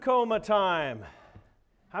Coma time.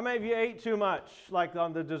 How many of you ate too much? Like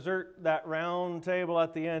on the dessert, that round table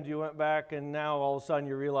at the end, you went back and now all of a sudden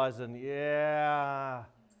you're realizing, yeah,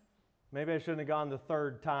 maybe I shouldn't have gone the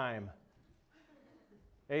third time.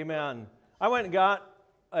 Amen. I went and got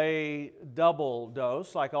a double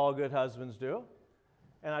dose like all good husbands do.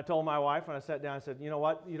 And I told my wife when I sat down, I said, you know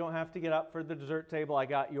what? You don't have to get up for the dessert table. I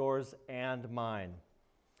got yours and mine.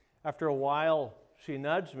 After a while, she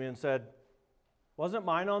nudged me and said, wasn't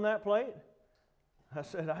mine on that plate? I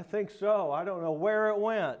said, I think so. I don't know where it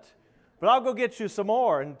went. But I'll go get you some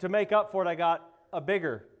more. And to make up for it, I got a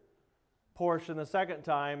bigger portion the second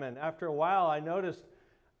time. And after a while, I noticed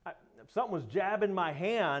something was jabbing my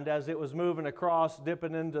hand as it was moving across,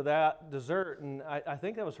 dipping into that dessert. And I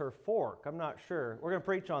think that was her fork. I'm not sure. We're going to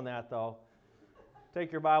preach on that, though.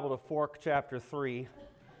 Take your Bible to Fork chapter 3.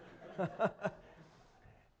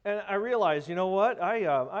 And I realized, you know what? I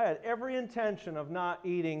had every intention of not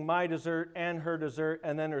eating my dessert and her dessert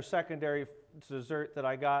and then her secondary dessert that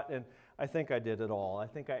I got, and I think I did it all. I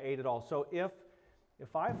think I ate it all. So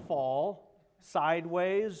if I fall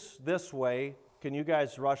sideways this way, can you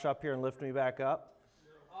guys rush up here and lift me back up?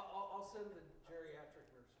 I'll send the geriatric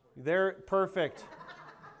nurse for you. They're perfect.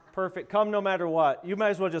 Perfect. Come no matter what. You might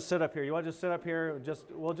as well just sit up here. You want to just sit up here?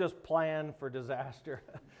 We'll just plan for disaster.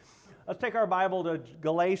 Let's take our Bible to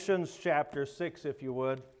Galatians chapter 6, if you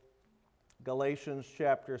would. Galatians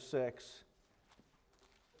chapter 6.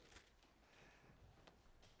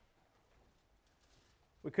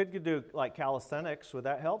 We could do like calisthenics. Would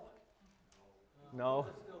that help? No?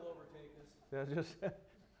 Still overtake us.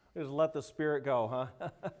 Just let the Spirit go, huh?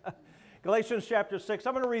 Galatians chapter 6.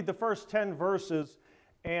 I'm going to read the first 10 verses.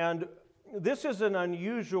 And this is an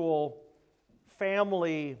unusual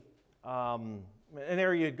family an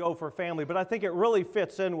area you'd go for family, but I think it really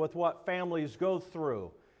fits in with what families go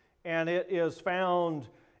through. And it is found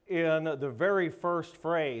in the very first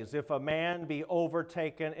phrase, if a man be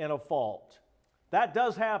overtaken in a fault. That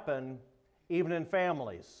does happen even in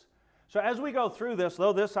families. So as we go through this,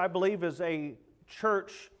 though this I believe is a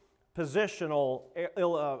church positional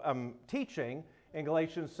teaching in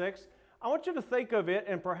Galatians 6, I want you to think of it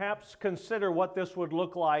and perhaps consider what this would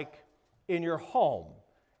look like in your home.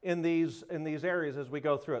 In these areas as we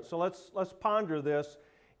go through it. So let's ponder this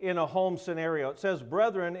in a home scenario. It says,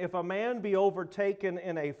 brethren, if a man be overtaken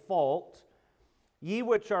in a fault, ye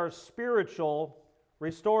which are spiritual,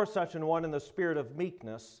 restore such an one in the spirit of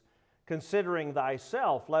meekness, considering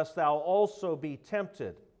thyself, lest thou also be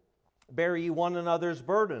tempted. Bear ye one another's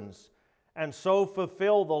burdens, and so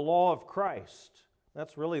fulfill the law of Christ.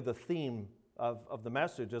 That's really the theme of the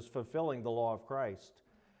message, is fulfilling the law of Christ.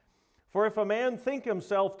 For if a man think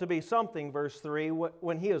himself to be something, verse 3,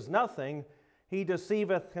 when he is nothing, he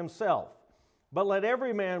deceiveth himself. But let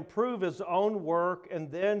every man prove his own work,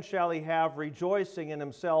 and then shall he have rejoicing in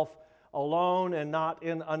himself alone and not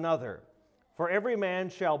in another. For every man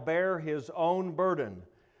shall bear his own burden.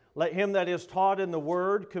 Let him that is taught in the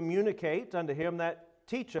word communicate unto him that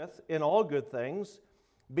teacheth in all good things.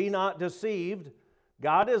 Be not deceived,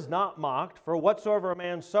 God is not mocked, for whatsoever a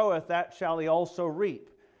man soweth, that shall he also reap.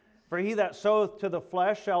 For he that soweth to the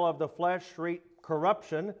flesh shall of the flesh reap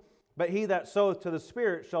corruption, but he that soweth to the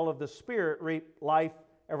Spirit shall of the Spirit reap life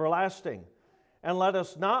everlasting. And let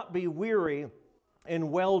us not be weary in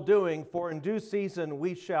well-doing, for in due season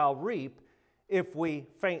we shall reap, if we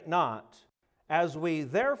faint not. As we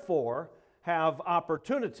therefore have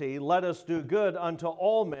opportunity, let us do good unto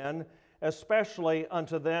all men, especially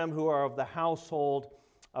unto them who are of the household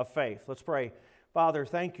of faith. Let's pray. Father,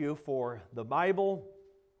 thank you for the Bible.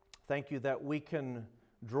 Thank you that we can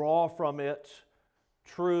draw from it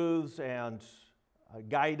truths and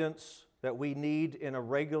guidance that we need in a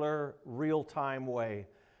regular, real-time way.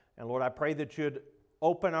 And Lord, I pray that you'd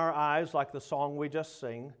open our eyes like the song we just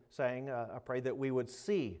sang. I pray that we would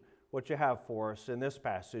see what you have for us in this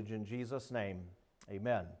passage. In Jesus' name,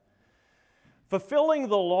 amen. Fulfilling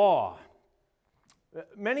the law.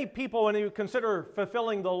 Many people, when you consider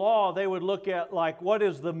fulfilling the law, they would look at like, what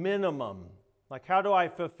is the minimum? Like, how do I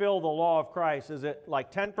fulfill the law of Christ? Is it like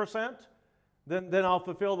 10%? Then I'll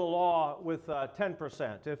fulfill the law with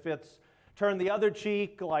 10%. If it's turn the other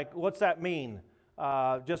cheek, like, what's that mean?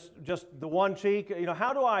 Just the one cheek? You know,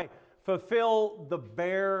 how do I fulfill the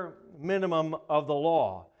bare minimum of the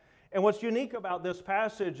law? And what's unique about this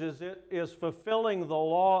passage is it is fulfilling the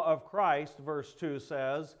law of Christ, verse 2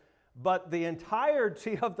 says, but the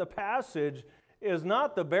entirety of the passage is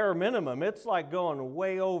not the bare minimum. It's like going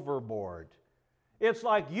way overboard. It's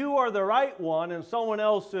like you are the right one and someone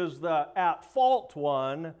else is the at-fault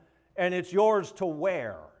one, and it's yours to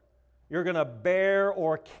wear. You're going to bear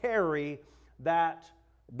or carry that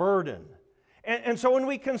burden. And so when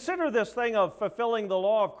we consider this thing of fulfilling the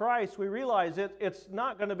law of Christ, we realize it's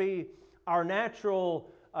not going to be our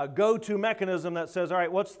natural go-to mechanism that says, all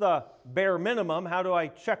right, what's the bare minimum? How do I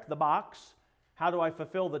check the box? How do I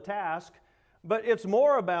fulfill the task? But it's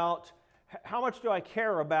more about how much do I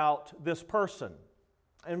care about this person?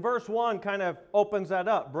 And verse 1 kind of opens that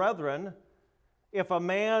up. Brethren, if a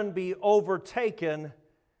man be overtaken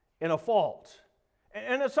in a fault.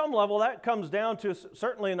 And at some level that comes down to,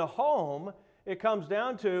 certainly in a home, it comes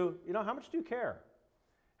down to, how much do you care?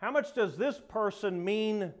 How much does this person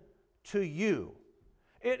mean to you?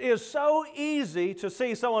 It is so easy to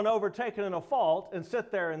see someone overtaken in a fault and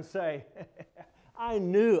sit there and say, I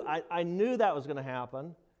knew that was going to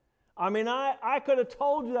happen. I could have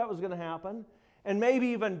told you that was going to happen. And maybe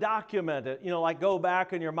even document it, like go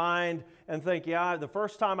back in your mind and think, the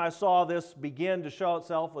first time I saw this begin to show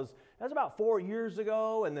itself that's about 4 years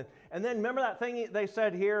ago. And then remember that thing they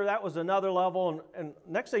said here, that was another level. And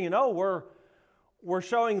next thing you know, we're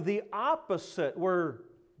showing the opposite. We're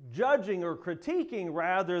judging or critiquing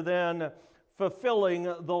rather than fulfilling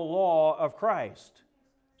the law of Christ.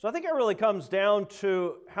 So I think it really comes down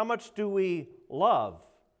to how much do we love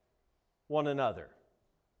one another.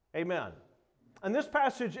 Amen. And this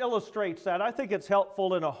passage illustrates that. I think it's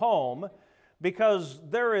helpful in a home because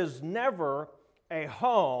there is never a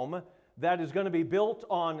home that is going to be built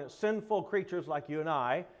on sinful creatures like you and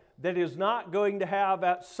I that is not going to have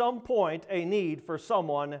at some point a need for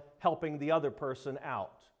someone helping the other person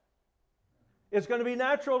out. It's going to be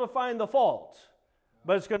natural to find the fault,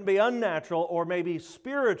 but it's going to be unnatural or maybe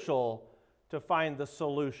spiritual to find the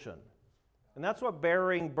solution. And that's what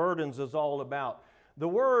bearing burdens is all about. The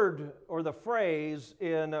word or the phrase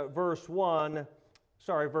in verse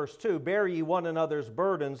 2, bear ye one another's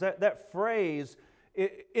burdens, that phrase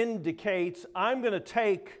indicates I'm going to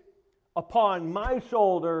take upon my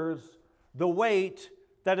shoulders the weight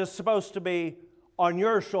that is supposed to be on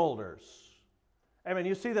your shoulders.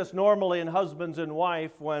 You see this normally in husbands and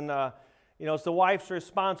wife when, it's the wife's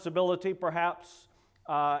responsibility perhaps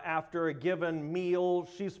after a given meal,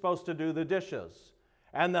 she's supposed to do the dishes.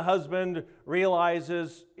 And the husband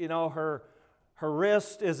realizes, her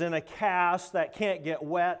wrist is in a cast that can't get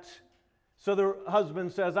wet. So the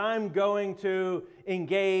husband says, I'm going to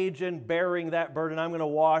engage in bearing that burden. I'm going to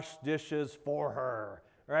wash dishes for her,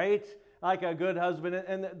 right? Like a good husband.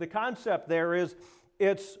 And the concept there is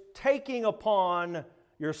it's taking upon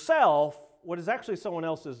yourself what is actually someone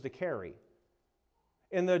else's to carry.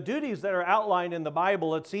 In the duties that are outlined in the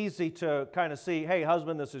Bible, it's easy to kind of see, hey,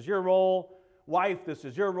 husband, this is your role. Wife, this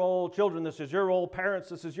is your role. Children, this is your role. Parents,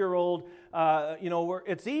 this is your role.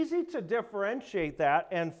 It's easy to differentiate that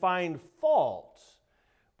and find fault,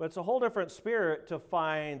 but it's a whole different spirit to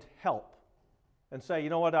find help and say,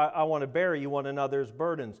 I want to bear you one another's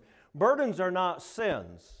burdens. Burdens are not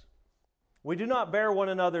sins. We do not bear one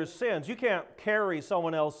another's sins. You can't carry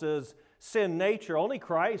someone else's sin nature. Only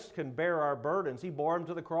Christ can bear our burdens. He bore them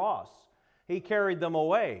to the cross. He carried them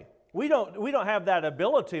away. We don't have that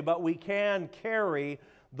ability, but we can carry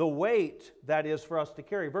the weight that is for us to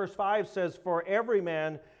carry. Verse 5 says, for every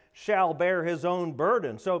man shall bear his own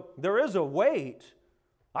burden. So there is a weight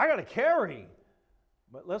I got to carry.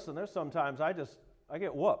 But listen, there's sometimes I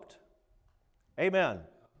get whooped. Amen.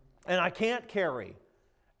 And I can't carry.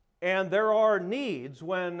 And there are needs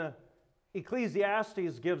when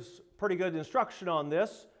Ecclesiastes gives pretty good instruction on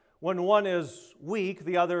this. When one is weak,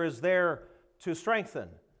 the other is there to strengthen.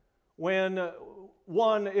 When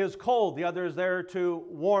one is cold, the other is there to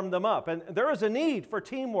warm them up. And there is a need for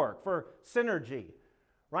teamwork, for synergy,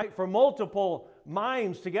 right? For multiple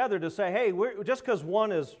minds together to say, hey, just because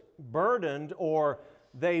one is burdened or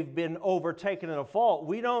they've been overtaken in a fault,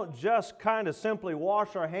 we don't just kind of simply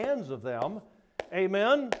wash our hands of them.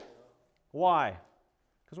 Amen? Why?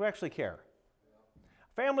 Because we actually care.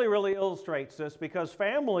 Family really illustrates this because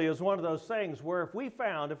family is one of those things where if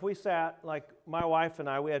we sat, like my wife and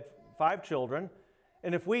I, we had 5 children,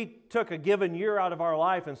 and if we took a given year out of our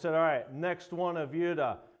life and said, all right, next one of you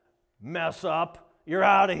to mess up, you're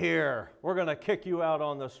out of here. We're going to kick you out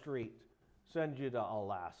on the street, send you to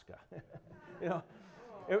Alaska.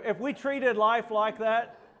 If we treated life like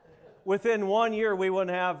that, within 1 year we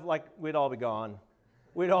wouldn't have, we'd all be gone.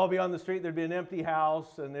 We'd all be on the street, there'd be an empty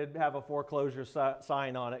house, and they'd have a foreclosure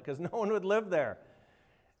sign on it because no one would live there.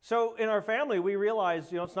 So in our family, we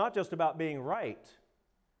realized, it's not just about being right.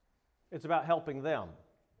 It's about helping them.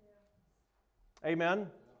 Amen?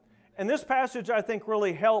 And this passage, I think,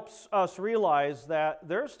 really helps us realize that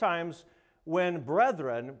there's times when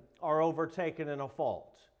brethren are overtaken in a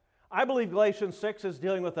fault. I believe Galatians 6 is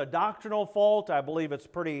dealing with a doctrinal fault. I believe it's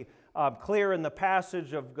pretty clear in the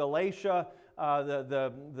passage of Galatia,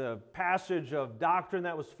 the passage of doctrine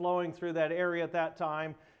that was flowing through that area at that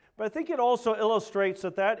time. But I think it also illustrates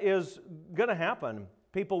that that is going to happen.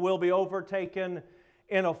 People will be overtaken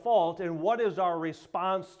in a fault, and what is our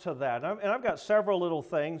response to that? And I've got several little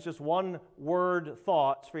things, just one word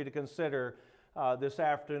thoughts for you to consider this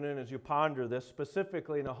afternoon as you ponder this,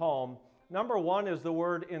 specifically in a home. Number one is the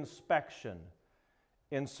word inspection.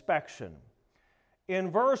 Inspection.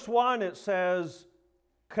 In verse 1 it says,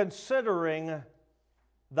 considering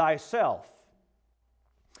thyself.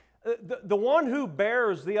 The one who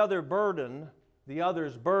bears the other's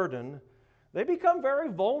burden, they become very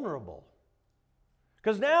vulnerable.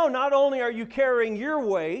 Because now not only are you carrying your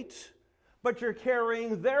weight, but you're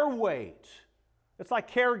carrying their weight. It's like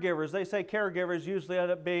caregivers. They say caregivers usually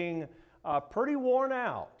end up being pretty worn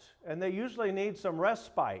out, and they usually need some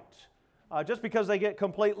respite just because they get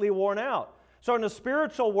completely worn out. So in the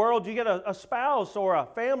spiritual world, you get a spouse or a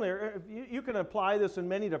family. Or you can apply this in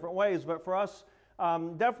many different ways, but for us,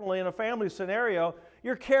 definitely in a family scenario,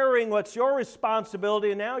 you're carrying what's your responsibility,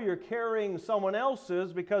 and now you're carrying someone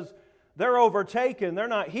else's because they're overtaken. They're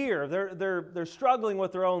not here. They're struggling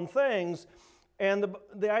with their own things. And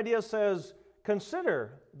the idea says,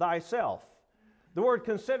 consider thyself. The word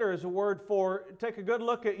consider is a word for take a good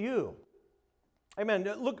look at you. Amen.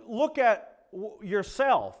 Look at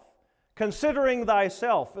yourself. Considering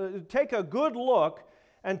thyself. Take a good look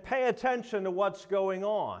and pay attention to what's going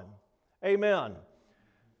on. Amen.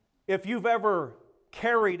 If you've ever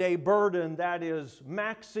carried a burden that is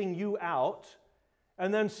maxing you out,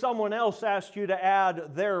 and then someone else asks you to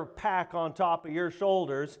add their pack on top of your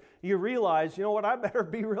shoulders, you realize, you know what, I better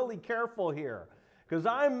be really careful here. Because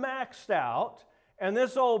I'm maxed out, and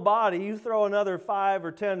this old body, you throw another 5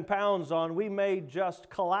 or 10 pounds on, we may just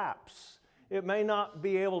collapse. It may not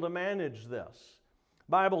be able to manage this.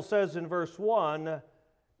 The Bible says in verse 1,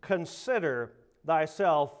 consider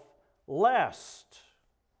thyself lest.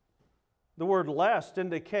 The word lest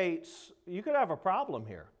indicates you could have a problem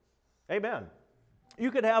here. Amen. You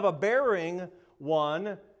could have a bearing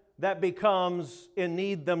one that becomes in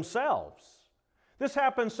need themselves. This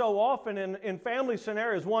happens so often in family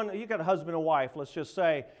scenarios. One, you got a husband and wife, let's just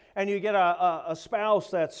say, and you get a spouse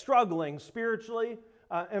that's struggling spiritually.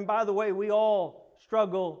 And by the way, we all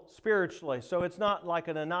struggle spiritually, so it's not like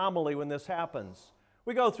an anomaly when this happens.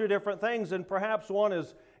 We go through different things, and perhaps one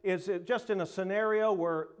is just in a scenario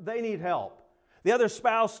where they need help. The other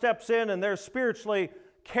spouse steps in, and they're spiritually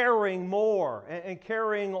carrying more and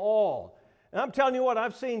carrying all. And I'm telling you what,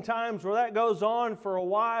 I've seen times where that goes on for a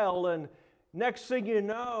while, and next thing you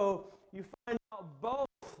know, you find out both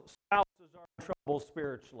spouses are in trouble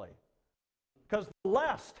spiritually because the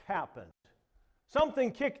lest happened.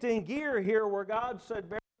 Something kicked in gear here where God said,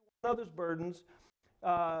 bear one another's burdens,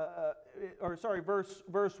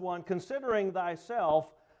 verse 1, considering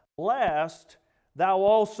thyself, lest thou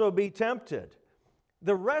also be tempted.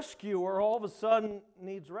 The rescuer all of a sudden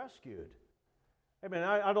needs rescued. I mean,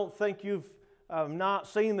 I don't think you've not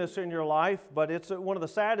seen this in your life, but it's one of the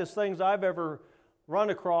saddest things I've ever run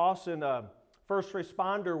across in a first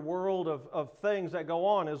responder world of things that go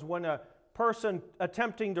on is when a person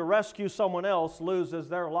attempting to rescue someone else loses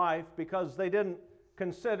their life because they didn't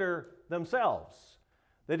consider themselves.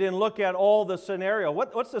 They didn't look at all the scenario.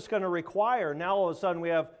 What's this going to require? Now all of a sudden we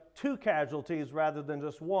have 2 casualties rather than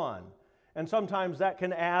just one. And sometimes that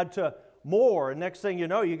can add to more. And next thing you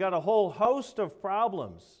know, you got a whole host of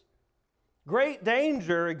problems. Great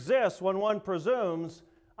danger exists when one presumes,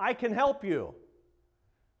 I can help you.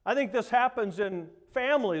 I think this happens in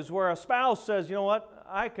families where a spouse says, you know what,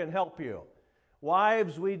 I can help you.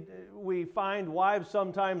 Wives, we find wives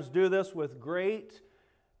sometimes do this with great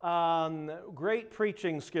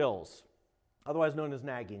preaching skills, otherwise known as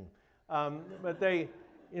nagging. But they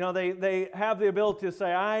have the ability to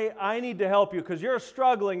say, I need to help you because you're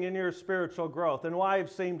struggling in your spiritual growth. And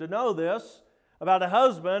wives seem to know this about a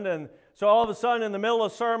husband, and so all of a sudden in the middle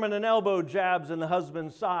of sermon, an elbow jabs in the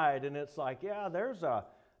husband's side, and it's like, yeah, there's a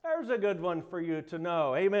good one for you to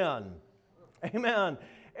know. Amen. Amen.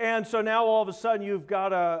 And so now all of a sudden you've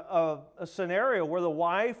got a scenario where the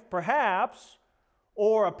wife perhaps,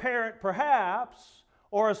 or a parent perhaps,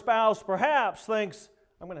 or a spouse perhaps thinks,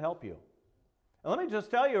 I'm going to help you. And let me just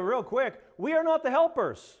tell you real quick, we are not the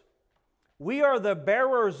helpers. We are the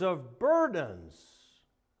bearers of burdens.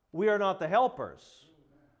 We are not the helpers.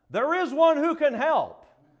 There is one who can help.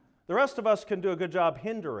 The rest of us can do a good job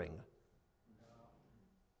hindering.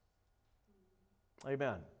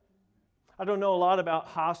 Amen. I don't know a lot about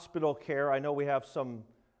hospital care. I know we have some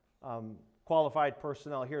qualified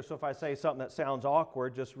personnel here, so if I say something that sounds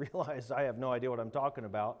awkward, just realize I have no idea what I'm talking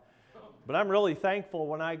about. But I'm really thankful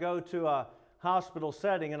when I go to a hospital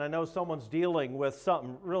setting and I know someone's dealing with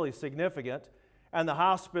something really significant, and the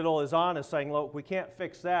hospital is honest saying, look, we can't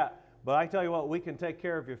fix that, but I tell you what, we can take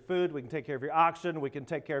care of your food, we can take care of your oxygen, we can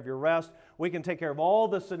take care of your rest, we can take care of all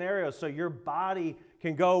the scenarios so your body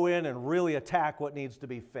can go in and really attack what needs to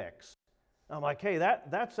be fixed. I'm like, hey,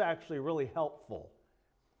 that's actually really helpful.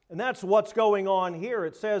 And that's what's going on here.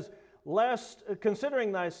 It says,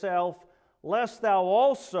 considering thyself, lest thou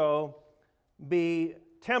also be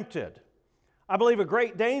tempted. I believe a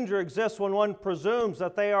great danger exists when one presumes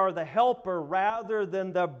that they are the helper rather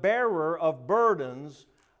than the bearer of burdens,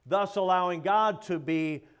 thus allowing God to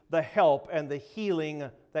be the help and the healing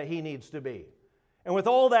that He needs to be. And with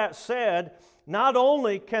all that said, not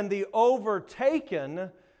only can the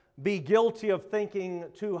overtaken be guilty of thinking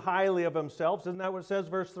too highly of himself, isn't that what it says,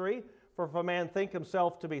 verse 3? For if a man think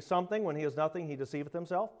himself to be something when he is nothing, he deceiveth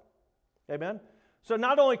himself. Amen? So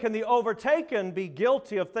not only can the overtaken be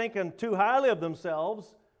guilty of thinking too highly of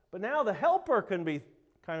themselves, but now the helper can be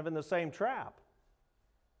kind of in the same trap.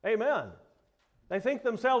 Amen. They think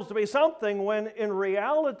themselves to be something when in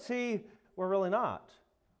reality we're really not.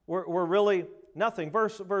 We're really nothing.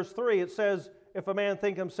 Verse 3, it says, if a man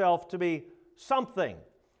think himself to be something.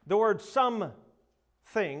 The word something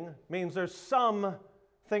means there's something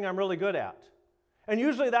I'm really good at. And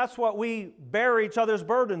usually that's what we bear each other's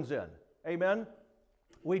burdens in. Amen?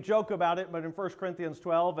 We joke about it, but in 1 Corinthians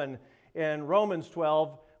 12 and in Romans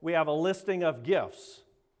 12, we have a listing of gifts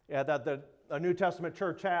that the New Testament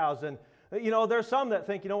church has. And, there's some that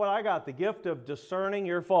think, I got the gift of discerning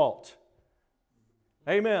your fault.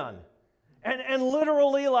 Amen. And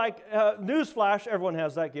literally, newsflash, everyone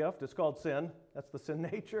has that gift. It's called sin. That's the sin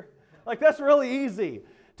nature. That's really easy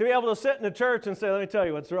to be able to sit in a church and say, let me tell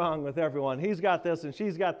you what's wrong with everyone. He's got this and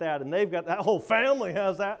she's got that and they've got that whole family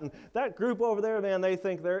has that and that group over there, man, they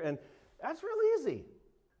think they're, and that's really easy,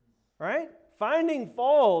 right? Finding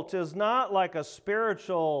fault is not like a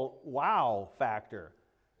spiritual wow factor.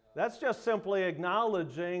 That's just simply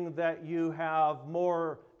acknowledging that you have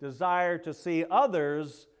more desire to see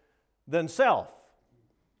others than self.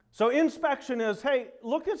 So inspection is, hey,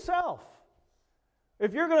 look at self.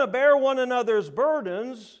 If you're going to bear one another's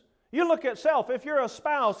burdens, you look at self. If you're a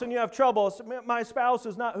spouse and you have trouble, my spouse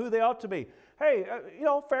is not who they ought to be. Hey,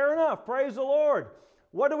 fair enough. Praise the Lord.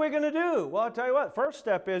 What are we going to do? Well, I'll tell you what. First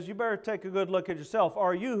step is you better take a good look at yourself.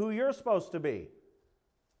 Are you who you're supposed to be?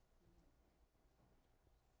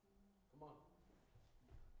 Come on.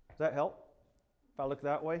 Does that help? If I look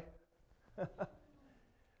that way?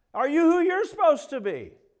 Are you who you're supposed to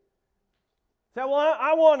be? Say, well,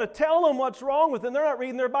 I want to tell them what's wrong with them. They're not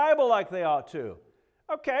reading their Bible like they ought to.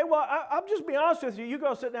 Okay, well, I'll just be honest with you. You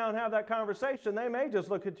go sit down and have that conversation. They may just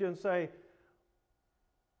look at you and say,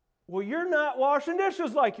 well, you're not washing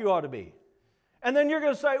dishes like you ought to be. And then you're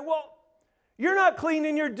going to say, well, you're not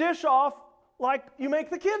cleaning your dish off like you make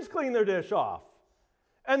the kids clean their dish off.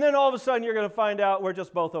 And then all of a sudden you're going to find out we're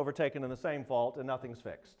just both overtaken in the same fault and nothing's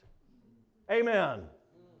fixed. Amen.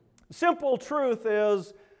 Simple truth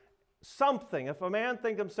is something. If a man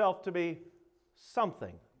think himself to be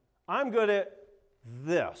something, I'm good at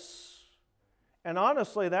this. And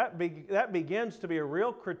honestly, that begins to be a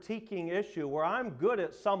real critiquing issue where I'm good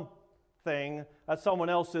at something that someone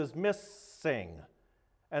else is missing.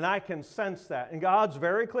 And I can sense that. And God's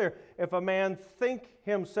very clear. If a man think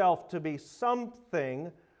himself to be something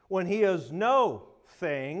when he is no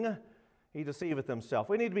thing, he deceiveth himself.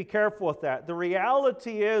 We need to be careful with that. The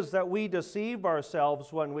reality is that we deceive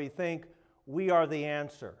ourselves when we think we are the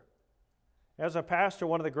answer. As a pastor,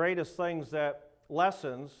 one of the greatest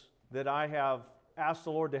lessons that I have asked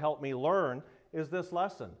the Lord to help me learn is this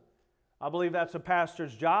lesson. I believe that's a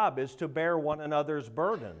pastor's job, is to bear one another's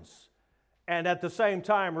burdens. And at the same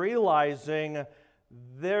time realizing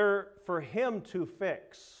they're for Him to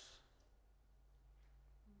fix.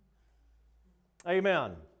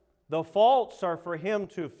 Amen. The faults are for Him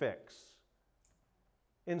to fix.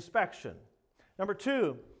 Inspection. Number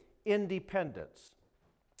 2, independence.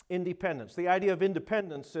 Independence. The idea of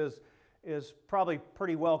independence is probably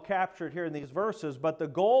pretty well captured here in these verses, but the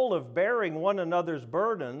goal of bearing one another's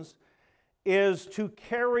burdens is to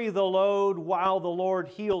carry the load while the Lord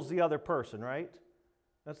heals the other person, right?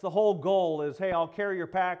 That's the whole goal is, hey, I'll carry your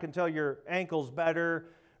pack until your ankle's better.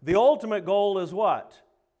 The ultimate goal is what?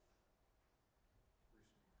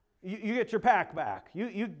 You get your pack back.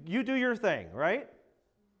 You do your thing, right?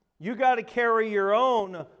 You got to carry your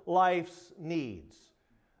own life's needs.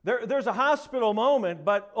 There's a hospital moment,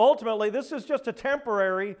 but ultimately this is just a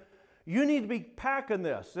temporary. You need to be packing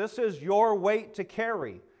this. This is your weight to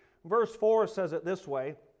carry. Verse 4 says it this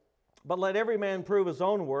way, But let every man prove his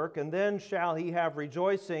own work, and then shall he have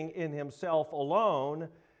rejoicing in himself alone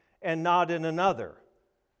and not in another.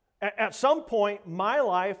 At some point, my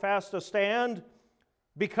life has to stand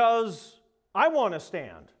because I want to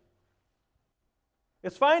stand.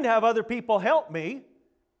 It's fine to have other people help me,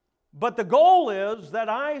 but the goal is that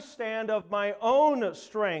I stand of my own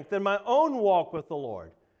strength and my own walk with the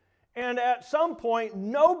Lord. And at some point,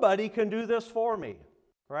 nobody can do this for me,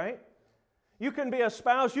 right? You can be a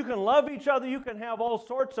spouse, you can love each other, you can have all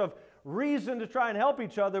sorts of reason to try and help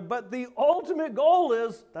each other, but the ultimate goal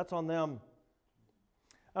is, that's on them.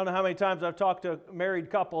 I don't know how many times I've talked to married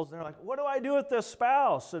couples, and they're like, what do I do with this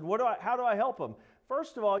spouse? And how do I help them?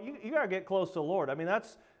 First of all, you got to get close to the Lord. I mean,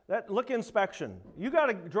 look inspection. You got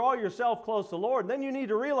to draw yourself close to the Lord. Then you need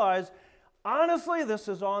to realize, honestly, this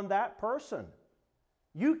is on that person.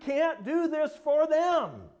 You can't do this for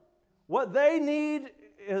them. What they need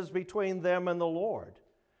is between them and the Lord.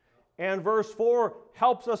 And verse 4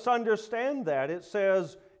 helps us understand that. It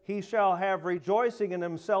says, he shall have rejoicing in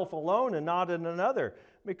himself alone and not in another.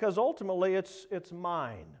 Because ultimately it's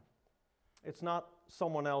mine. It's not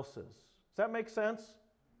someone else's. Does that make sense?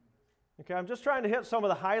 Okay, I'm just trying to hit some of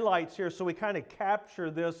the highlights here so we kind of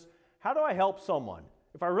capture this. How do I help someone?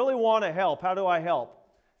 If I really want to help, how do I help?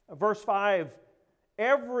 Verse 5,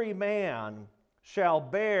 every man shall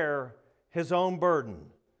bear his own burden.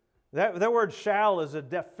 That word shall is a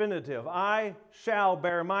definitive. I shall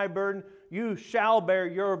bear my burden. You shall bear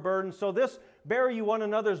your burden. So this bear you one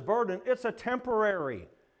another's burden, it's a temporary.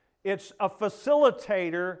 It's a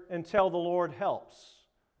facilitator until the Lord helps.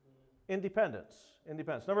 Independence.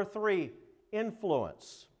 Number 3,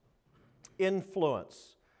 influence.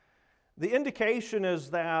 Influence. The indication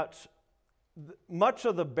is that much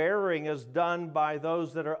of the bearing is done by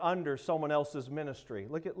those that are under someone else's ministry.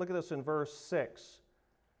 Look at this in verse 6.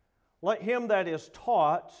 Let him that is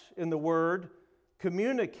taught in the word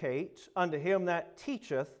communicate unto him that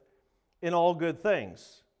teacheth in all good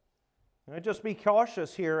things. And just be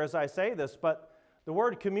cautious here as I say this, but the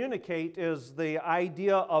word communicate is the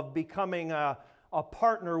idea of becoming a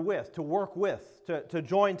partner with, to work with, to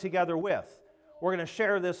join together with. We're going to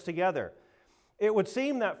share this together. It would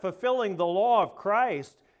seem that fulfilling the law of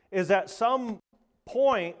Christ is at some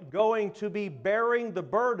point going to be bearing the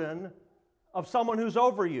burden of someone who's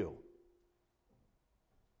over you.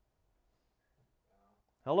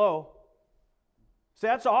 Hello? See,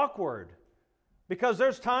 that's awkward because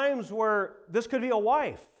there's times where this could be a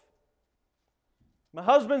wife. My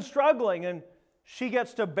husband's struggling and she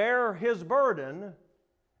gets to bear his burden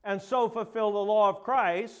and so fulfill the law of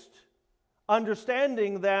Christ,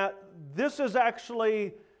 understanding that this is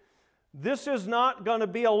not going to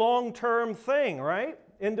be a long-term thing, right?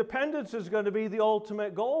 Independence is going to be the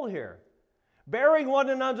ultimate goal here. Bearing one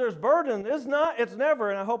another's burden it's never,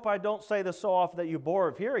 and I hope I don't say this so often that you bore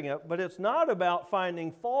of hearing it, but it's not about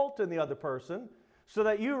finding fault in the other person so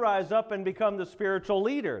that you rise up and become the spiritual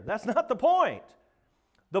leader. That's not the point.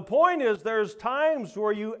 The point is there's times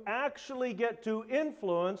where you actually get to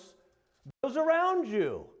influence those around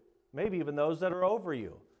you, maybe even those that are over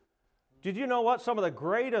you. Did you know what? Some of the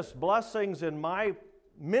greatest blessings in my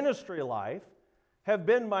ministry life have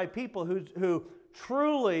been my people who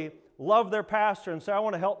truly love their pastor and say, I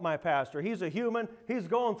want to help my pastor. He's a human. He's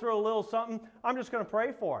going through a little something. I'm just going to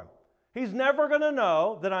pray for him. He's never going to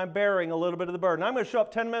know that I'm bearing a little bit of the burden. I'm going to show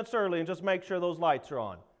up 10 minutes early and just make sure those lights are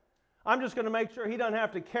on. I'm just going to make sure he doesn't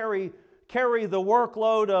have to carry the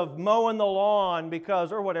workload of mowing the lawn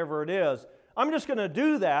or whatever it is. I'm just going to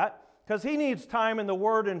do that because he needs time in the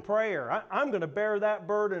Word and prayer. I'm going to bear that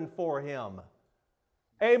burden for him.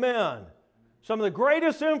 Amen. Some of the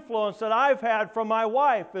greatest influence that I've had from my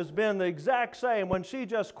wife has been the exact same when she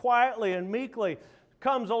just quietly and meekly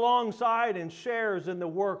comes alongside and shares in the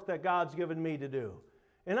work that God's given me to do.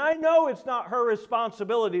 And I know it's not her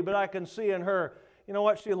responsibility, but I can see in her, you know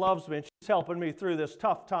what, she loves me and she's helping me through this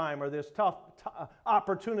tough time or this tough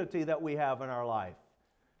opportunity that we have in our life.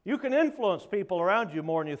 You can influence people around you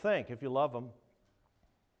more than you think if you love them.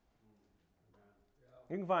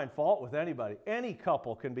 You can find fault with anybody. Any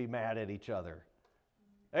couple can be mad at each other.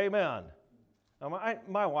 Amen. Now,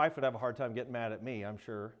 my wife would have a hard time getting mad at me, I'm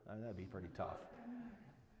sure. That'd be pretty tough.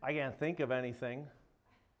 I can't think of anything.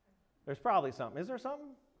 There's probably something. Is there something?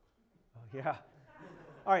 Oh, yeah.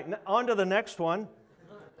 All right, on to the next one.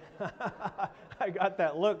 I got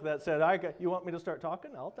that look that said, you want me to start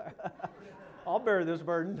talking? I'll bear this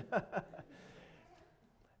burden.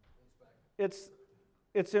 It's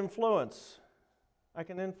influence. I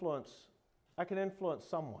can influence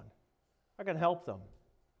someone. I can help them.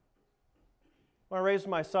 When I raised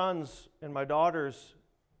my sons and my daughters,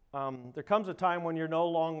 there comes a time when you're no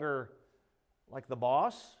longer like the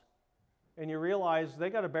boss, and you realize they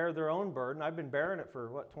got to bear their own burden. I've been bearing it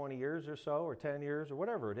for, 20 years or so, or 10 years, or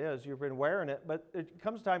whatever it is. You've been wearing it, but it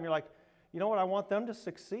comes a time you're like, you know what, I want them to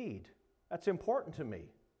succeed. That's important to me.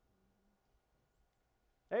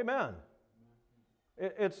 Amen.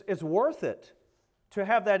 It's worth it to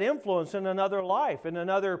have that influence in another life, in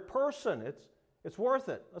another person. It's worth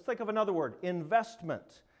it. Let's think of another word,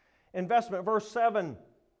 investment. Investment, verse 7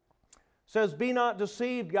 says, be not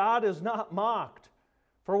deceived, God is not mocked.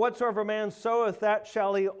 For whatsoever man soweth, that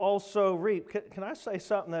shall he also reap. Can I say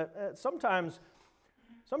something that sometimes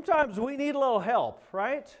we need a little help,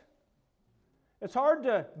 right? It's hard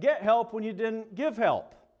to get help when you didn't give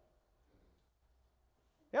help.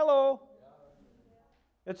 Hello.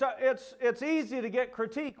 It's easy to get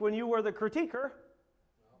critique when you were the critiquer.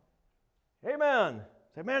 Amen.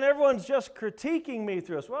 Say, man, everyone's just critiquing me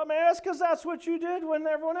through this. Well, man, that's because that's what you did when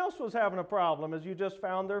everyone else was having a problem, is you just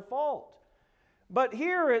found their fault. But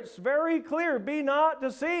here it's very clear, be not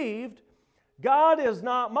deceived. God is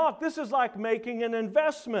not mocked. This is like making an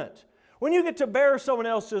investment. When you get to bear someone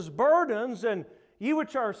else's burdens, and you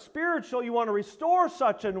which are spiritual, you want to restore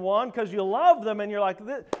such an one because you love them, and you're like,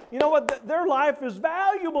 you know what, their life is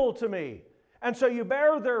valuable to me. And so you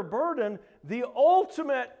bear their burden. The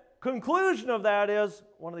ultimate conclusion of that is,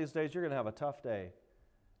 one of these days you're going to have a tough day.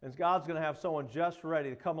 And God's going to have someone just ready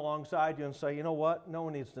to come alongside you and say, you know what, no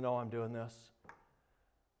one needs to know I'm doing this.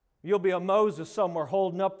 You'll be a Moses somewhere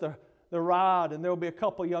holding up the rod, and there'll be a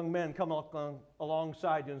couple young men come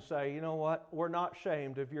alongside you and say, you know what, we're not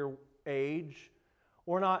ashamed of your age.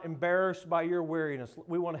 We're not embarrassed by your weariness.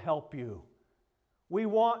 We want to help you. We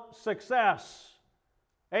want success.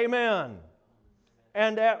 Amen.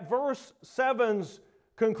 And at verse 7's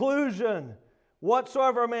conclusion,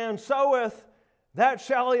 whatsoever a man soweth, that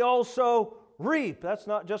shall he also reap. That's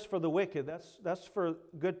not just for the wicked. That's for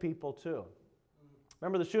good people too.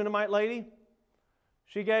 Remember the Shunammite lady?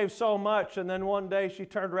 She gave so much, and then one day she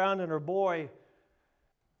turned around and her boy,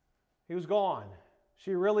 he was gone.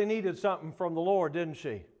 She really needed something from the Lord, didn't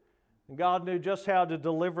she? And God knew just how to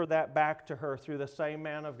deliver that back to her through the same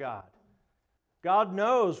man of God. God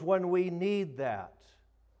knows when we need that.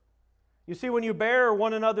 You see, when you bear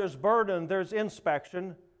one another's burden, there's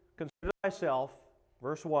inspection. Consider thyself,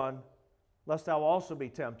 verse 1, lest thou also be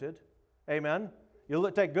tempted. Amen. You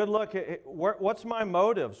take a good look at what's my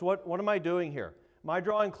motives? What am I doing here? Am I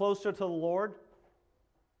drawing closer to the Lord?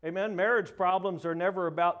 Amen. Marriage problems are never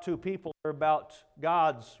about two people. They're about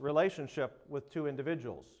God's relationship with two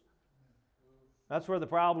individuals. That's where the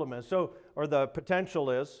problem is. Or the potential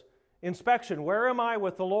is. Inspection. Where am I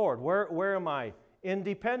with the Lord? Where am I?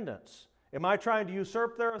 Independence. Am I trying to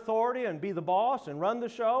usurp their authority and be the boss and run the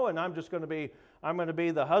show, and I'm going to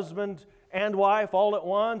be the husband and wife all at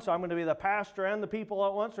once? I'm going to be the pastor and the people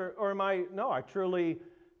at once? Or am I, no, I truly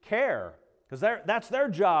care. Because that's their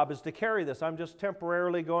job, is to carry this. I'm just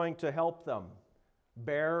temporarily going to help them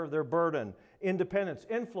bear their burden. Independence,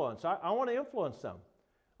 influence. I want to influence them.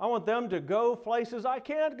 I want them to go places I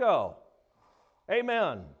can't go.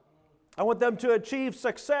 Amen. I want them to achieve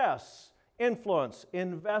success, influence,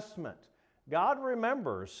 investment. God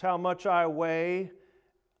remembers how much I weigh,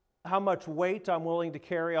 how much weight I'm willing to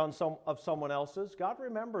carry on someone else's. God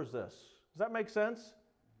remembers this. Does that make sense?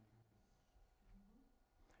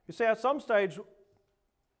 You see, at some stage,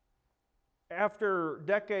 after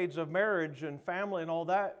decades of marriage and family and all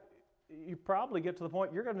that, you probably get to the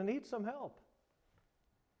point you're going to need some help.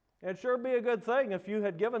 It'd sure be a good thing if you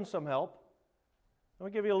had given some help. Let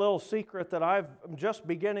me give you a little secret that I'm just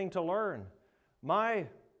beginning to learn. My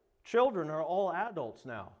children are all adults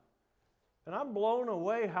now, and I'm blown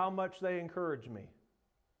away how much they encourage me.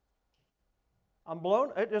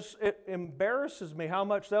 It embarrasses me how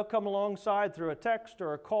much they'll come alongside through a text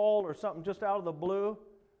or a call or something just out of the blue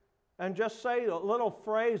and just say a little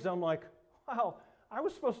phrase. I'm like, wow, I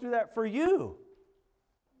was supposed to do that for you.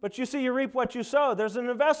 But you see, you reap what you sow. There's an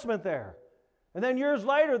investment there. And then years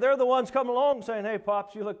later, they're the ones coming along saying, hey,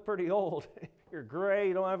 Pops, you look pretty old. You're gray,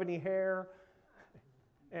 you don't have any hair.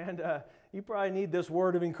 And you probably need this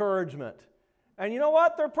word of encouragement. And you know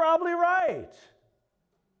what? They're probably right.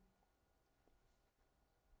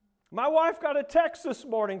 My wife got a text this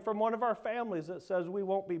morning from one of our families that says we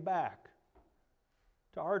won't be back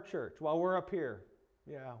to our church while we're up here.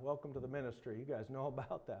 Yeah, welcome to the ministry. You guys know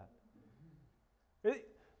about that.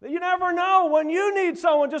 You never know when you need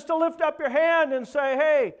someone just to lift up your hand and say,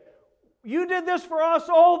 hey, you did this for us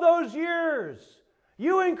all those years.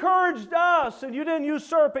 You encouraged us, and you didn't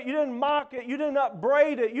usurp it. You didn't mock it. You didn't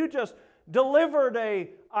upbraid it. You just delivered a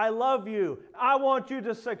 "I love you, I want you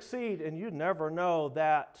to succeed," and you never know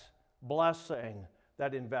that blessing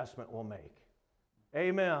that investment will make.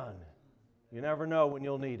 Amen. You never know when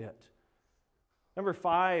you'll need it. Number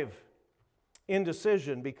 5,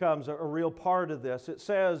 indecision becomes a real part of this. It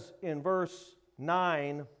says in verse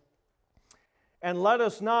 9, "And let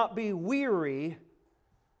us not be weary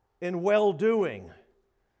in well-doing."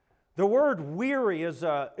 The word weary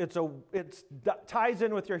ties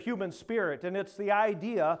in with your human spirit, and it's the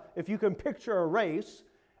idea, if you can picture a race,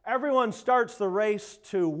 everyone starts the race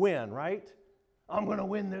to win, right? I'm going to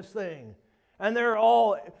win this thing. And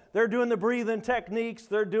they're doing the breathing techniques,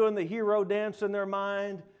 they're doing the hero dance in their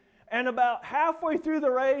mind, and about halfway through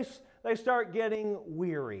the race, they start getting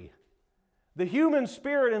weary. The human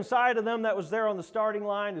spirit inside of them that was there on the starting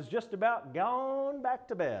line is just about gone back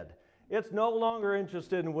to bed. It's no longer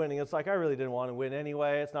interested in winning. It's like, I really didn't want to win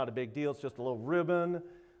anyway. It's not a big deal. It's just a little ribbon.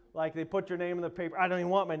 Like they put your name in the paper. I don't even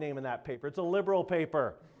want my name in that paper. It's a liberal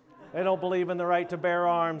paper. They don't believe in the right to bear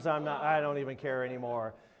arms. I don't even care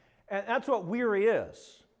anymore. And that's what weary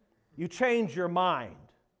is. You change your mind.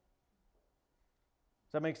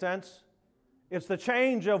 Does that make sense? It's the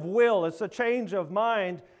change of will. It's the change of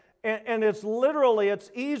mind. And it's literally,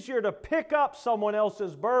 it's easier to pick up someone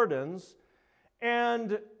else's burdens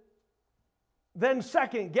and then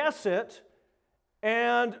second guess it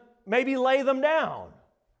and maybe lay them down.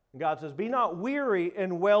 God says, be not weary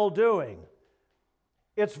in well-doing.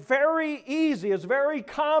 It's very easy, it's very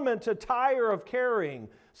common to tire of carrying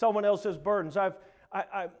someone else's burdens.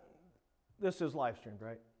 This is live streamed,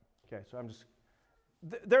 right? Okay, so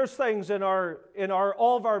there's things in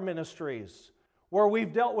all of our ministries where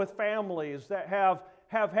we've dealt with families that have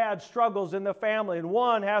had struggles in the family, and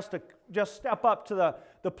one has to just step up to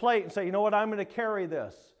the plate and say, you know what, I'm going to carry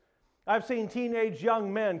this. I've seen teenage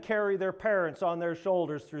young men carry their parents on their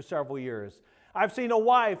shoulders through several years. I've seen a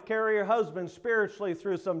wife carry her husband spiritually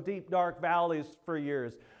through some deep, dark valleys for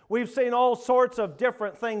years. We've seen all sorts of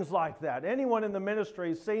different things like that. Anyone in the ministry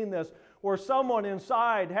has seen this, where someone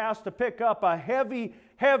inside has to pick up a heavy,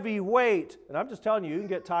 heavy weight. And I'm just telling you, you can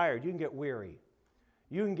get tired, you can get weary.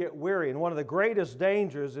 You can get weary, and one of the greatest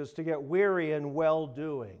dangers is to get weary in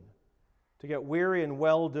well-doing. To get weary in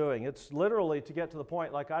well-doing. It's literally to get to the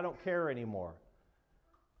point like, I don't care anymore.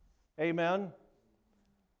 Amen?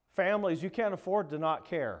 Families, you can't afford to not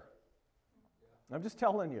care. I'm just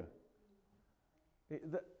telling you.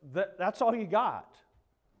 That's all you got.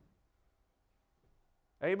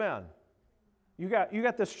 Amen. You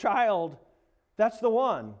got this child, that's the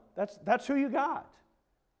one. That's who you got.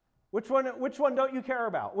 Which one don't you care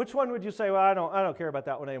about? Which one would you say, well, I don't care about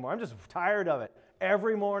that one anymore. I'm just tired of it.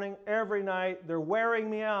 Every morning, every night, they're wearing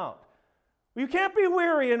me out. You can't be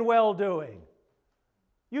weary in well-doing.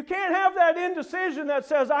 You can't have that indecision that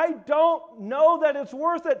says, I don't know that it's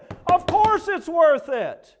worth it. Of course it's worth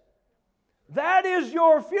it. That is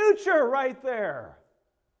your future right there.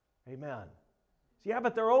 Amen. Yeah,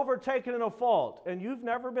 but they're overtaken in a fault, and you've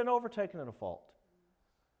never been overtaken in a fault.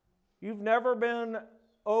 You've never been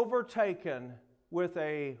overtaken with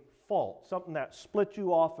a fault, something that split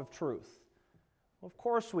you off of truth. Of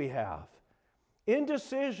course we have.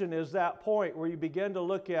 Indecision is that point where you begin to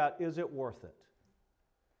look at, is it worth it?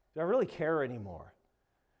 Do I really care anymore?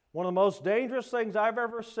 One of the most dangerous things I've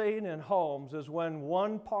ever seen in homes is when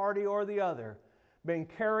one party or the other been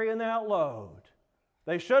carrying that load.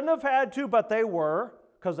 They shouldn't have had to, but they were,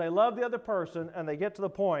 because they love the other person, and they get to the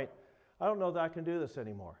point, I don't know that I can do this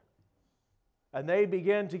anymore. And they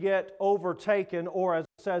begin to get overtaken, or as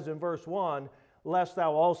it says in verse 1, lest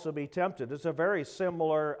thou also be tempted. It's a very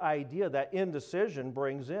similar idea that indecision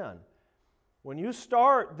brings in. When you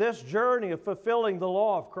start this journey of fulfilling the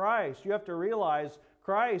law of Christ, you have to realize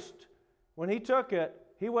Christ, when He took it,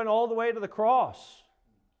 He went all the way to the cross.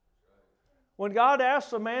 When God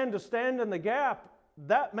asks a man to stand in the gap,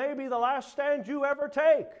 that may be the last stand you ever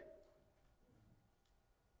take.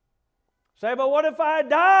 Say, but what if I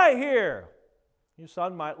die here? Your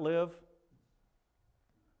son might live.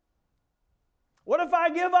 What if I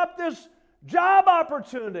give up this job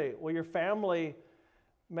opportunity? Well, your family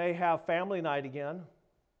may have family night again.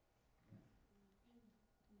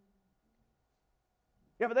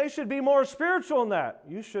 Yeah, but they should be more spiritual than that.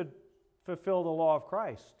 You should fulfill the law of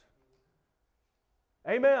Christ.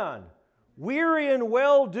 Amen. Weary in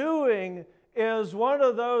well-doing is one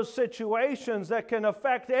of those situations that can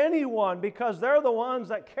affect anyone because they're the ones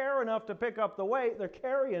that care enough to pick up the weight. They're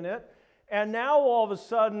carrying it. And now all of a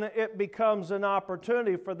sudden it becomes an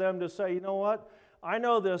opportunity for them to say, you know what? I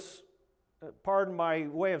know this, pardon my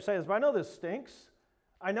way of saying this, but I know this stinks.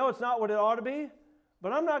 I know it's not what it ought to be,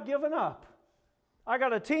 but I'm not giving up. I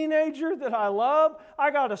got a teenager that I love.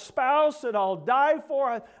 I got a spouse that I'll die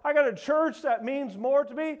for. I got a church that means more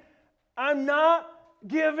to me. I'm not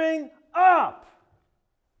giving up.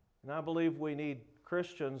 And I believe we need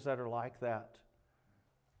Christians that are like that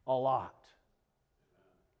a lot.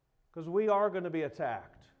 Because we are going to be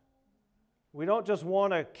attacked. We don't just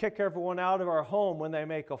want to kick everyone out of our home when they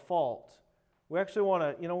make a fault. We actually want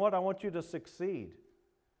to, you know what, I want you to succeed.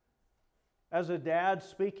 As a dad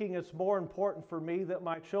speaking, it's more important for me that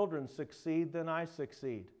my children succeed than I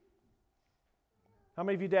succeed. How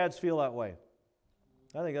many of you dads feel that way?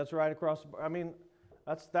 I think that's right across the board. I mean,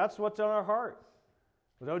 that's what's on our heart.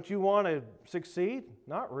 Well, don't you want to succeed?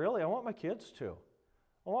 Not really. I want my kids to.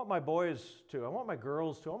 I want my boys to. I want my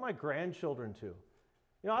girls to. I want my grandchildren to.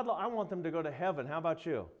 You know, I want them to go to heaven. How about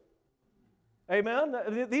you? Amen?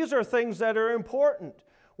 These are things that are important.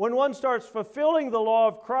 When one starts fulfilling the law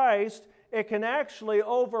of Christ, it can actually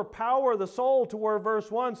overpower the soul to where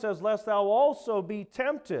verse 1 says, lest thou also be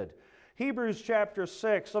tempted. Hebrews chapter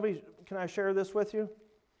 6. Can I share this with you?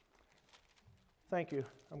 Thank you.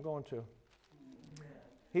 I'm going to.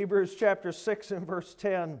 Hebrews chapter 6 and verse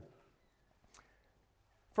 10.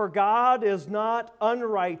 For God is not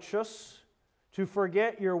unrighteous to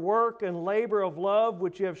forget your work and labor of love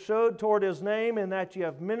which you have showed toward His name, and that you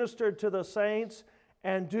have ministered to the saints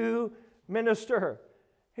and do minister.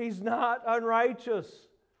 He's not unrighteous.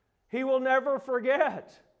 He will never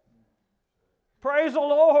forget. Praise the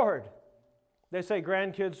Lord. They say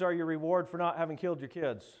grandkids are your reward for not having killed your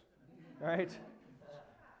kids. Right?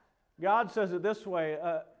 God says it this way,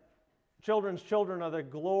 children's children are the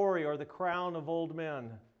glory or the crown of old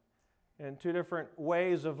men. And two different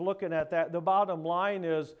ways of looking at that. The bottom line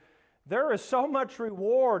is there is so much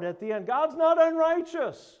reward at the end. God's not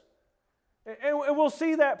unrighteous. And we'll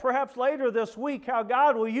see that perhaps later this week, how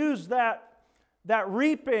God will use that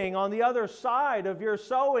reaping on the other side of your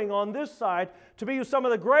sowing on this side to be some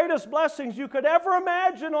of the greatest blessings you could ever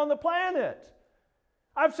imagine on the planet.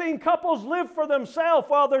 I've seen couples live for themselves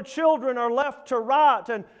while their children are left to rot,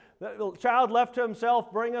 and the child left to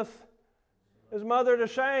himself bringeth his mother to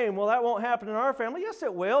shame. Well, that won't happen in our family. Yes,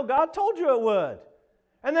 it will. God told you it would.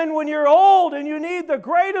 And then when you're old and you need the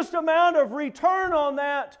greatest amount of return on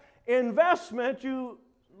that investment, you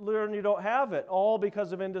learn you don't have it, all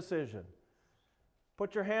because of indecision.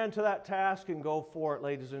 Put your hand to that task and go for it,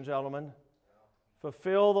 ladies and gentlemen.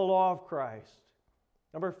 Fulfill the law of Christ.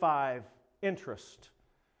 Number 5, interest.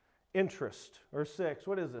 Interest. Or 6.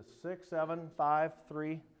 What is it? 6, 7, 5,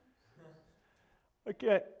 3?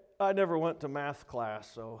 I never went to math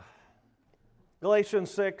class, so.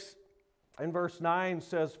 Galatians 6 and verse 9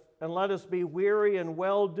 says, and let us be weary in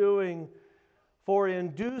well-doing, for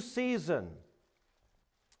in due season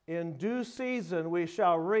we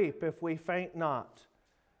shall reap if we faint not.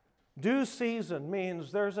 Due season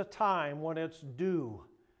means there's a time when it's due,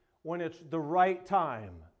 when it's the right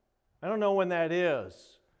time. I don't know when that is.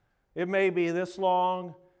 It may be this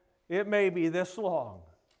long. It may be this long.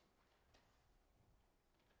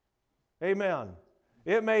 Amen.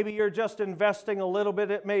 It may be you're just investing a little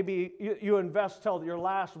bit. It may be you invest till your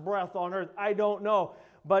last breath on earth. I don't know.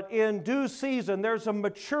 But in due season, there's a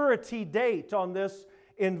maturity date on this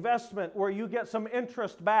investment where you get some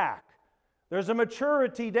interest back. There's a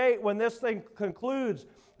maturity date when this thing concludes.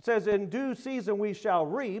 It says, in due season we shall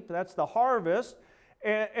reap. That's the harvest.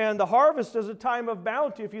 And the harvest is a time of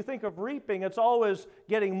bounty. If you think of reaping, it's always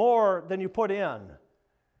getting more than you put in.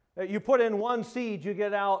 You put in one seed, you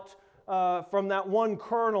get out from that one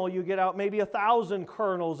kernel, you get out maybe 1,000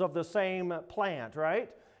 kernels of the same plant, right?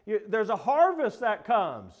 There's a harvest that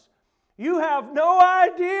comes. You have no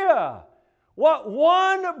idea what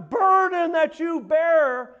one burden that you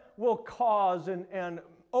bear will cause and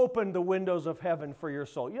open the windows of heaven for your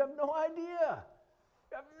soul. You have no idea.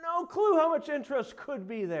 You have no clue how much interest could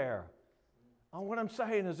be there. And what I'm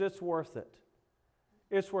saying is it's worth it.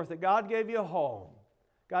 It's worth it. God gave you a home.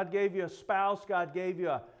 God gave you a spouse. God gave you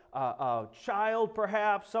a child,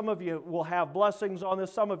 perhaps. Some of you will have blessings on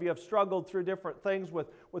this. Some of you have struggled through different things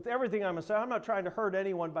with everything I'm going to say. I'm not trying to hurt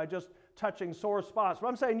anyone by just touching sore spots, but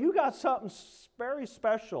I'm saying you got something very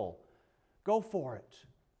special. Go for it.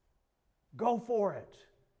 Go for it.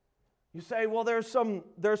 You say, well, there's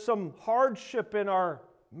some hardship in our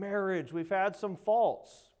marriage. We've had some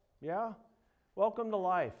faults. Yeah? Welcome to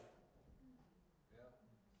life.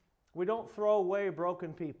 We don't throw away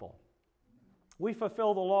broken people. We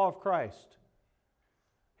fulfill the law of Christ.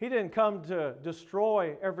 He didn't come to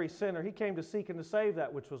destroy every sinner. He came to seek and to save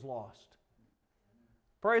that which was lost.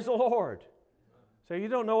 Praise the Lord. So you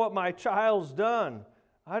don't know what my child's done.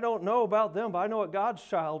 I don't know about them, but I know what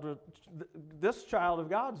this child of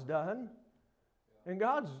God's done. And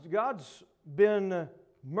God's been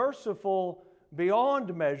merciful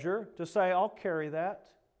beyond measure to say, I'll carry that.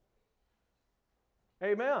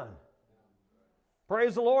 Amen.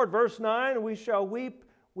 Praise the Lord. Verse 9, we shall weep,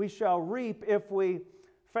 we shall reap if we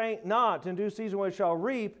faint not. In due season we shall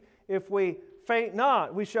reap if we faint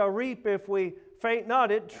not. We shall reap if we faint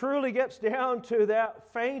not. It truly gets down to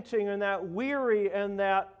that fainting and that weary and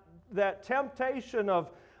that temptation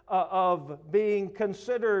of being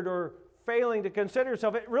considered or failing to consider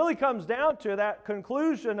yourself. It really comes down to that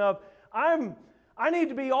conclusion of I need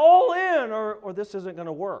to be all in or this isn't going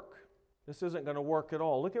to work. This isn't going to work at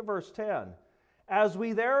all. Look at verse 10. As we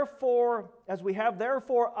have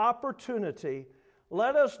therefore opportunity,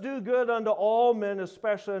 let us do good unto all men,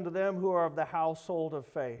 especially unto them who are of the household of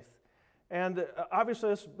faith. And obviously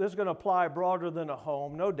this is going to apply broader than a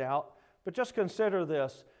home, no doubt. But just consider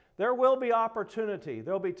this. There will be opportunity.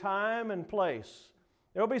 There will be time and place.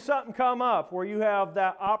 There will be something come up where you have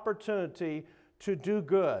that opportunity to do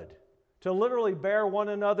good, to literally bear one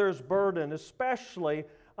another's burden, especially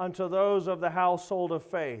unto those of the household of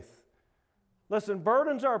faith. Listen,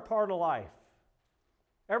 burdens are a part of life.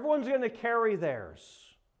 Everyone's going to carry theirs.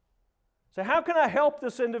 So how can I help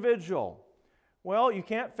this individual? Well, you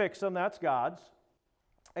can't fix them. That's God's.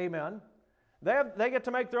 Amen. They get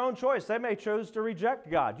to make their own choice. They may choose to reject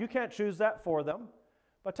God. You can't choose that for them.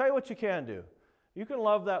 But I'll tell you what you can do. You can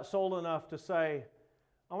love that soul enough to say,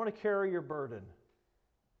 I want to carry your burden.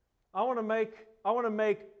 I want to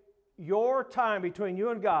make your time between you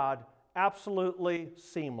and God absolutely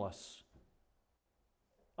seamless.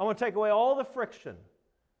 I want to take away all the friction,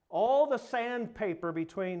 all the sandpaper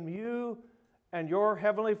between you and your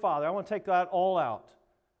Heavenly Father. I want to take that all out.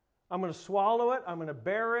 I'm going to swallow it. I'm going to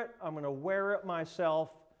bear it. I'm going to wear it myself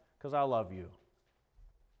because I love you.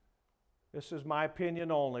 This is my opinion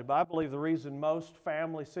only, but I believe the reason most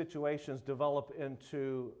family situations develop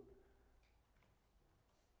into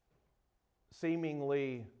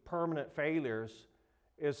seemingly permanent failures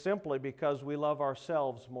is simply because we love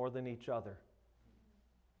ourselves more than each other.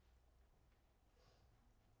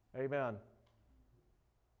 Amen.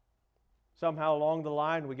 Somehow along the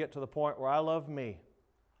line we get to the point where I love me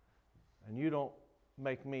and you don't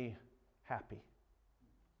make me happy.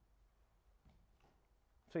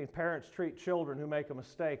 I've seen parents treat children who make a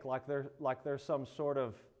mistake like they're some sort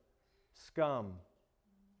of scum.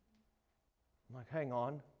 I'm like, hang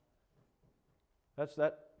on.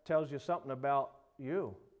 That tells you something about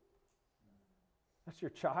you. That's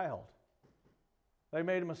your child. They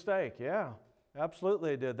made a mistake. Yeah,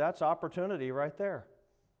 absolutely they did. That's opportunity right there.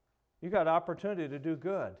 You got opportunity to do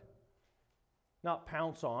good, not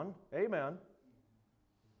pounce on. Amen.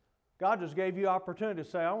 God just gave you opportunity to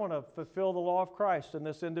say, I want to fulfill the law of Christ in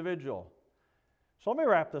this individual. So let me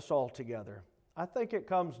wrap this all together. I think it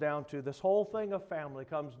comes down to, this whole thing of family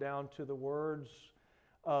comes down to the words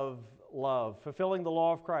of love, fulfilling the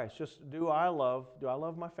law of Christ. Just do I love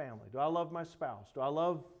my family? Do I love my spouse? Do I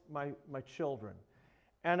love my children?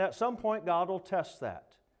 And at some point, God will test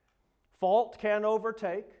that. Fault can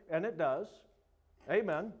overtake, and it does.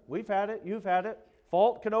 Amen. We've had it. You've had it.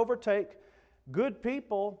 Fault can overtake. Good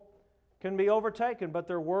people can be overtaken, but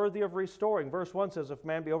they're worthy of restoring. Verse 1 says, if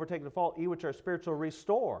man be overtaken in fault, ye which are spiritual,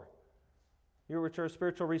 restore. You which are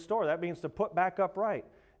spiritual, restore. That means to put back upright.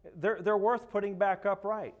 They're worth putting back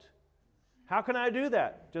upright. How can I do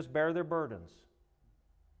that? Just bear their burdens. Does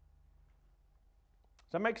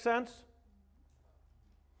that make sense?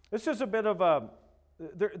 This is a bit of a,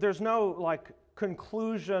 there's no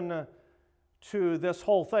conclusion to this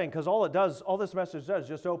whole thing, because all this message does is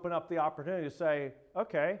just open up the opportunity to say,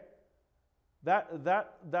 okay, that's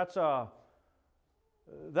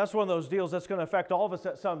one of those deals that's going to affect all of us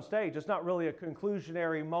at some stage. It's not really a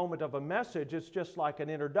conclusionary moment of a message. It's just like an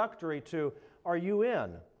introductory to, are you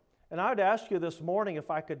in? And I'd ask you this morning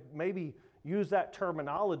if I could maybe use that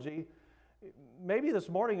terminology. Maybe this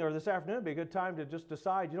morning or this afternoon would be a good time to just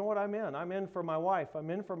decide, you know what, I'm in. I'm in for my wife.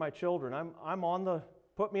 I'm in for my children. I'm on the,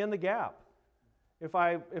 put me in the gap. If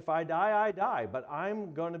I die, I die. But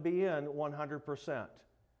I'm going to be in 100%.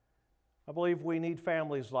 I believe we need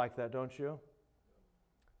families like that, don't you?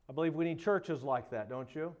 I believe we need churches like that,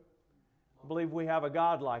 don't you? I believe we have a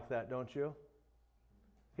God like that, don't you?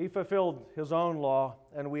 He fulfilled His own law,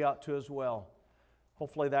 and we ought to as well.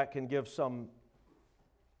 Hopefully that can give some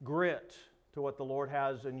grit to what the Lord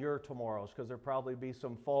has in your tomorrows, because there'll probably be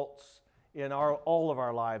some faults in all of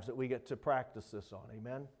our lives that we get to practice this on.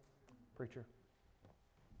 Amen? Preacher?